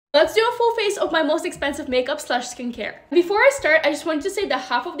Let's do a full face of my most expensive makeup slash skincare. Before I start, I just wanted to say that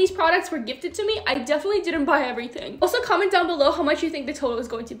half of these products were gifted to me. I definitely didn't buy everything. Also, comment down below how much you think the total is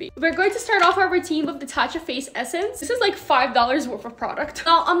going to be. We're going to start off our routine with the Tatcha Face Essence. This is like $5 worth of product.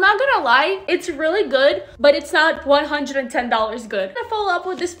 Now, I'm not gonna lie, it's really good, but it's not $110 good. I'm gonna follow up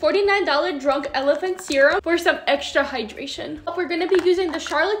with this $49 Drunk Elephant Serum for some extra hydration. We're gonna be using the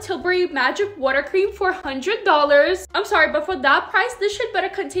Charlotte Tilbury Magic Water Cream for $100. I'm sorry, but for that price, this shit better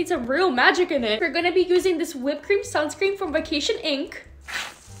contain some real magic in it. We're gonna be using this whipped cream sunscreen from Vacation Inc.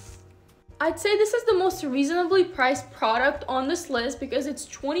 I'd say this is the most reasonably priced product on this list because it's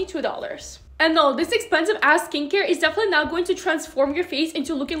 $22. And no, this expensive ass skincare is definitely not going to transform your face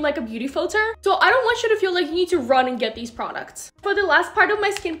into looking like a beauty filter. So I don't want you to feel like you need to run and get these products. For the last part of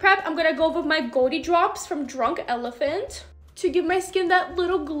my skin prep, I'm gonna go over my Goldie Drops from Drunk Elephant to give my skin that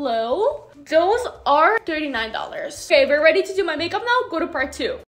little glow. Those are $39. Okay, we're ready to do my makeup now. Go to part 2.